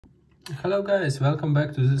Hello guys, welcome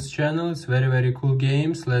back to this channel. It's very cool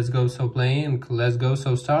games. Let's go so playing, let's go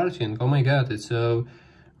so starting. Oh my god, it's so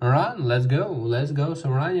run, let's go so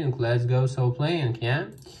running, let's go so playing, yeah?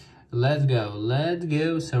 Let's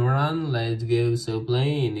go so run, let's go so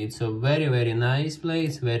playing. It's a very nice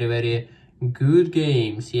place, very good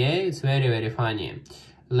games, yeah? It's very funny.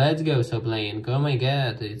 Let's go so playing. Oh my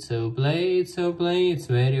god, it's so play, it's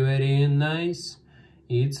very nice.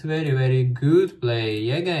 It's very good play,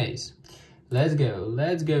 yeah guys. Let's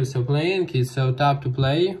go so playing. It's so tough to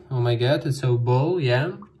play. Oh my god, it's so ball,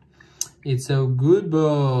 yeah. It's so good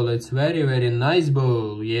ball. It's very nice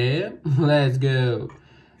ball, yeah. Let's go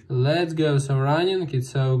so running. It's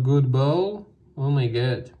so good ball. Oh my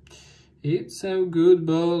god, it's so good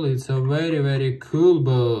ball. It's a very cool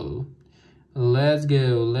ball. Let's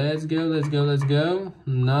go.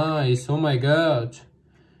 Nice. Oh my god,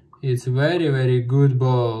 it's very good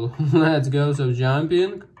ball. Let's go so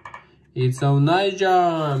jumping. It's so nice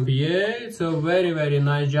jump, yeah. It's so very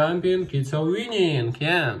nice jumping. It's so winning,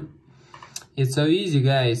 yeah. It's so easy,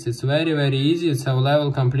 guys. It's very easy. It's so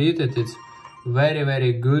level completed. It's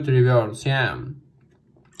very good rewards, yeah.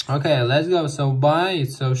 Okay, let's go so buy.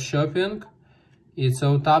 It's so shopping. It's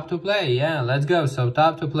so tough to play, yeah. Let's go so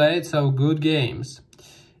tough to play. It's so good games.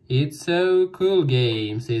 It's so cool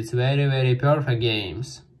games. It's very perfect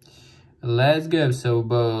games. Let's go so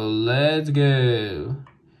ball. Let's go.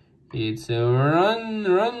 It's a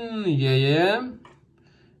run, yeah.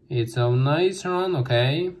 It's a nice run,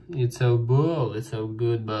 okay. It's a ball, it's a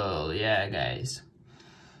good ball, yeah guys.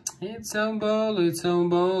 It's a ball, it's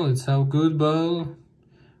a good ball.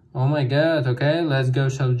 Oh my god, okay, let's go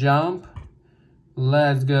so jump.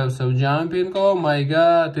 Let's go so jumping. Oh my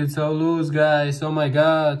god, it's so loose, guys. Oh my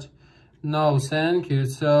god. No, thank you.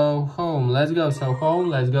 So home. Let's go so home.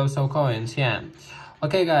 Let's go so coins, yeah.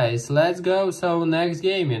 Okay guys, let's go so next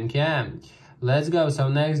gaming, yeah. Let's go so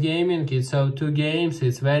next gaming. It's so 2 games.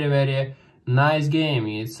 It's very nice game.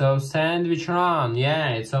 It's so sandwich run,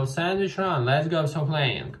 yeah. It's so sandwich run. Let's go so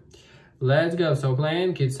playing. Let's go so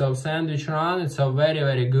playing. It's so sandwich run. It's so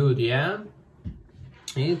very good, yeah.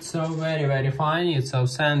 It's so very funny. It's so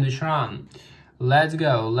sandwich run. Let's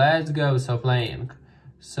go so playing.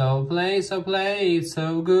 So play, it's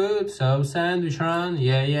so good. So sandwich run,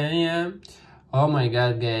 yeah. Oh my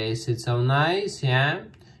god guys, it's so nice, yeah.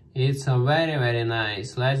 It's so very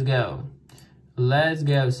nice. Let's go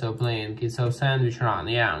so playing. It's so sandwich run,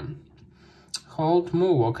 yeah. Hold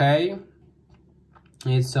move, okay.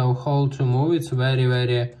 It's so hold to move. It's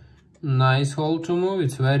very nice hold to move.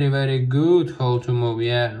 It's very good hold to move,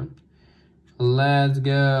 yeah. Let's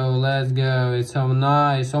go. It's so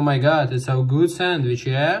nice. Oh my god, it's so good sandwich,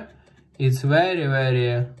 yeah. It's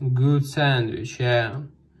very good sandwich, yeah.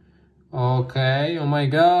 Okay, oh my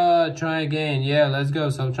god, try again, yeah, let's go,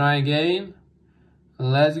 so try again.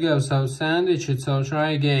 Let's go, so sandwich it, so try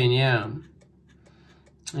again, yeah.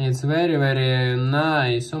 It's very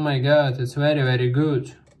nice, oh my god, it's very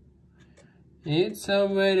good. It's so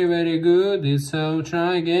very good, it's so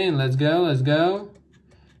try again, let's go.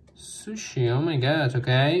 Sushi, oh my god,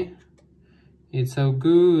 okay. It's so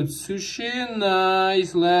good, sushi,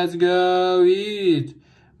 nice, let's go eat.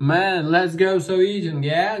 Man, let's go so eating,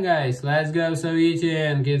 yeah guys, let's go so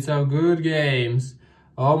eating. It's so good games.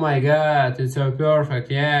 Oh my god, it's so perfect,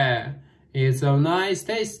 yeah. It's so nice,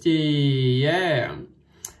 tasty, yeah.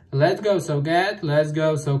 Let's go so get, let's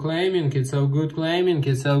go so claiming. It's so good claiming,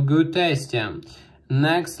 it's so good tasting.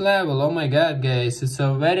 Next level, oh my god guys, it's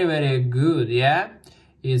so very good, yeah.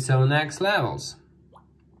 It's so next levels.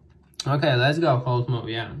 Okay, let's go hold move,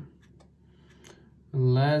 yeah.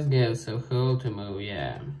 Let's go so hold to move,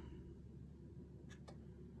 yeah.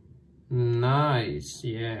 Nice,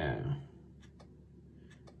 yeah.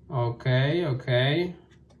 Okay,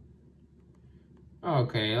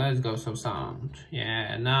 let's go so sound,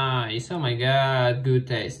 yeah. Nice, oh my god, good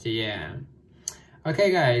taste, yeah.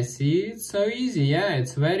 Okay guys, see, it's so easy, yeah.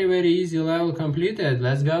 It's very easy level completed.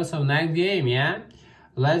 Let's go so next game, yeah.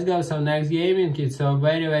 Let's go so next gaming. It's so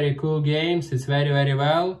very cool games. It's very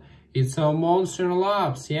well. It's so monster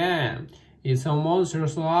labs, yeah. It's so monster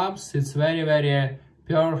labs. It's very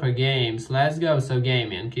perfect games. Let's go so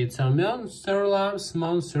gaming. It's so monster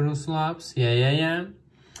labs, yeah.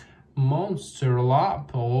 Monster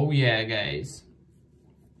lab, oh yeah guys.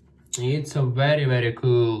 It's a very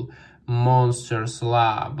cool monster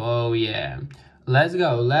lab, oh yeah. Let's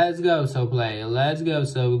go so play. Let's go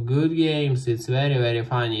so good games. It's very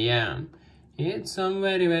funny, yeah. It's so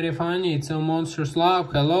very funny. It's a monster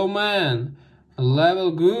slab. Hello man.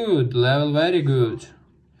 Level good. Level very good.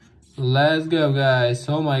 Let's go guys.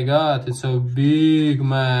 Oh my god. It's so big,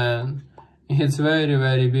 man. It's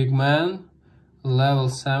very big man. Level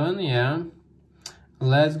 7, yeah.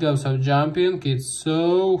 Let's go, so jumping. It's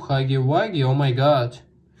so huggy wuggy, oh my god.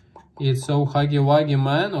 It's so huggy wuggy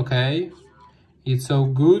man, okay. It's so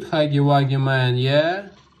good huggy wuggy man, yeah.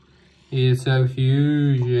 It's so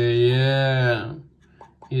huge, yeah.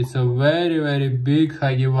 It's a very big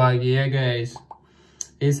huggy wuggy, yeah guys.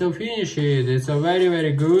 It's so finish it. It's so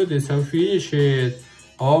very good. It's so finish it.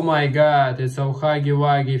 Oh my god, it's so huggy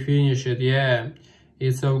wuggy finish it, yeah.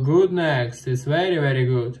 It's so good next. It's very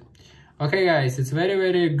good. Okay guys, it's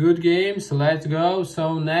very good games. Let's go.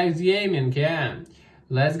 So next gaming, yeah.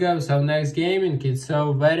 Let's go. So next gaming, it's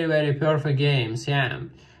so very perfect games, yeah.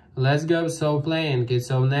 Let's go. So playing, it's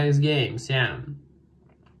so next games, yeah.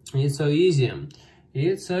 It's so easy.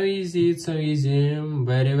 It's so easy, it's so easy,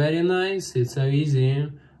 very nice, it's so easy,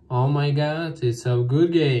 oh my god, it's so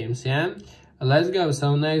good games, yeah? Let's go,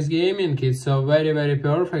 so next gaming, it's so very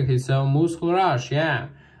perfect, it's so muscle rush, yeah?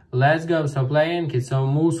 Let's go, so playing, it's so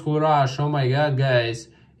muscle rush, oh my god, guys,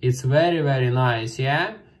 it's very nice,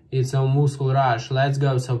 yeah? It's so muscle rush, let's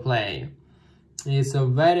go, so play. It's a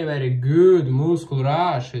very good muscle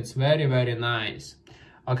rush, it's very nice.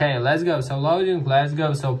 Okay, let's go, so loading, let's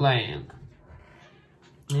go, so playing.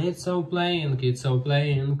 It's so playing, it's so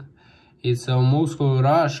playing. It's so muscle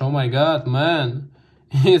rush, oh my god, man.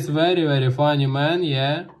 It's very funny, man,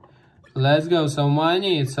 yeah. Let's go, so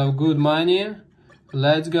money, it's so good money.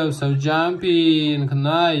 Let's go, so jumping,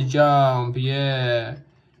 nice jump, yeah.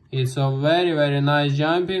 It's so very nice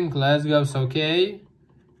jumping, let's go, so K.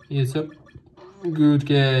 It's a good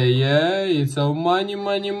K, yeah. It's so money.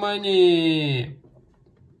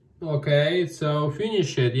 Okay, so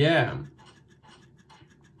finish it, yeah.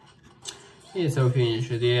 It's so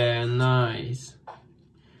finished, yeah, nice.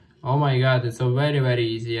 Oh my god, it's so very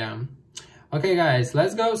easy, yeah. Okay guys,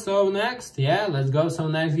 let's go so next, yeah, let's go so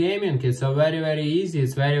next gaming. It's so very easy,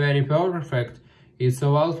 it's very perfect. It's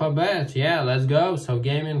so alphabet, yeah, let's go. So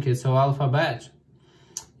gaming is so alphabet.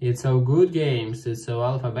 It's so good games, it's so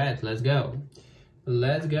alphabet, let's go.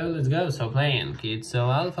 Let's go, so playing. It's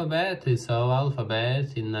so alphabet, it's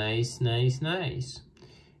nice.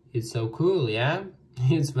 It's so cool, yeah.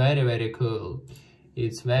 It's very cool.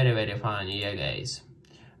 It's very funny, yeah guys.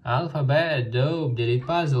 Alphabet, dope, delete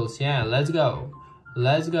puzzles, yeah, let's go.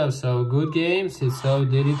 So good games, it's so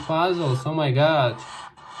delete puzzles, oh my god.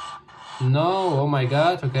 No, oh my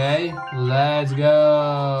god, okay. Let's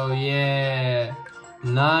go, yeah.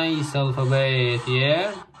 Nice alphabet,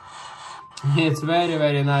 yeah. It's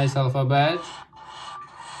very nice alphabet.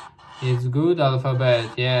 It's good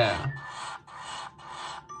alphabet, yeah.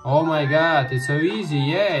 Oh my god, it's so easy,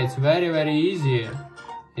 yeah, it's very easy.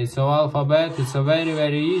 It's so alphabet, it's so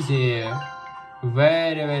very easy.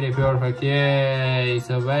 Very perfect, yeah. It's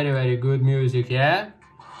a very good music, yeah.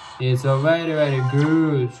 It's a very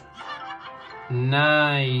good.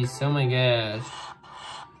 Nice, oh my gosh.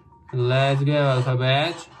 Let's go,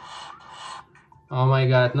 alphabet. Oh my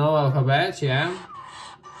god, no alphabet, yeah.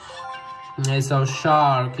 It's a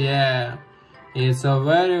shark, yeah. It's a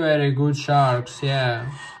very good sharks, yeah.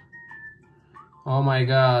 Oh my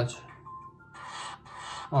god.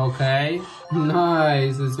 Okay.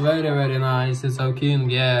 Nice. It's very nice. It's a king,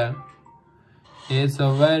 yeah. It's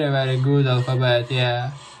a very good alphabet,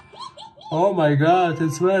 yeah. Oh my god,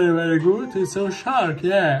 it's very good. It's a shark,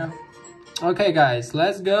 yeah. Okay guys,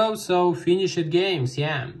 let's go. So finish it games,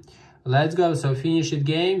 yeah. Let's go. So finish it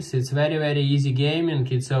games. It's very easy game,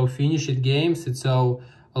 and it's so finish it games. It's so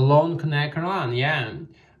long neck run, yeah.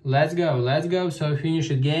 Let's go. So finish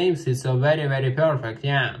it games. It's so very perfect,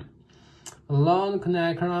 yeah. Long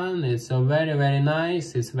neck run. It's so very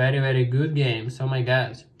nice. It's very good games. Oh my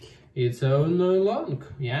god. It's so no long,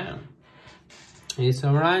 yeah. It's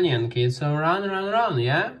so running. It's so run,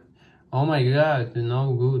 yeah. Oh my god,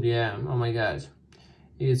 no good, yeah. Oh my god.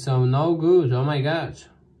 It's so no good. Oh my god.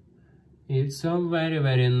 It's so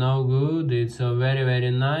very no good. It's so very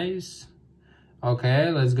nice. Okay,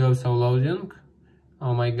 let's go. So loading.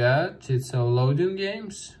 Oh my god, it's so loading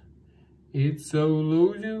games. It's so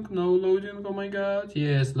loading, no loading, oh my god.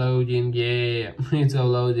 Yes, loading, yeah. It's so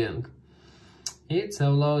loading. It's so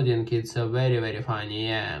loading, it's so very funny,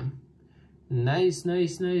 yeah. Nice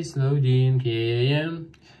loading, yeah.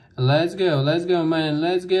 Let's go, man,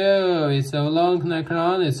 let's go. It's so long neck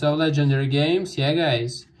run, it's so legendary games, yeah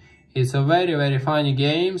guys. It's so very funny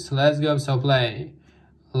games. Let's go, so play.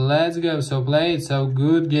 Let's go, so play. It's so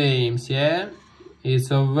good games, yeah. It's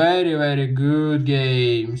so very good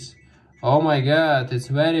games. Oh my god, it's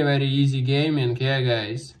very easy gaming, yeah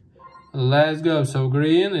guys. Let's go, so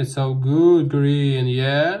green. It's so good green,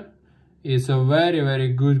 yeah. It's a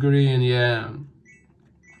very good green, yeah.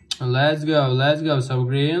 Let's go, so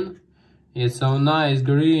green. It's so nice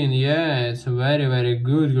green, yeah, it's very, very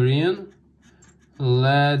good green.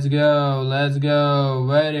 Let's go,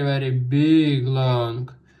 very, very big long.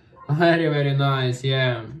 Very, very nice,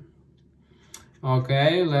 yeah.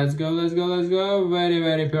 Okay, let's go, very,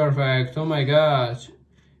 very perfect. Oh my gosh.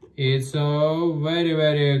 It's so very,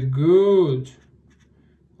 very good.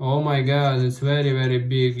 Oh my god, it's very, very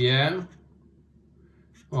big, yeah.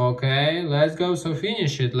 Okay, let's go, so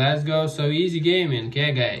finish it. Let's go, so easy gaming,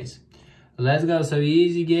 yeah guys. Let's go, so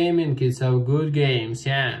easy gaming, it's so good games,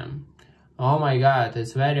 yeah. Oh my god,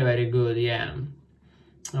 it's very, very good, yeah.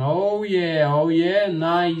 Oh yeah,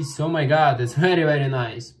 nice. Oh my god, it's very, very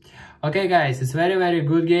nice. Okay guys, it's very, very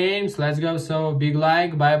good games. Let's go, so big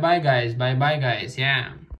like. Bye bye guys, yeah.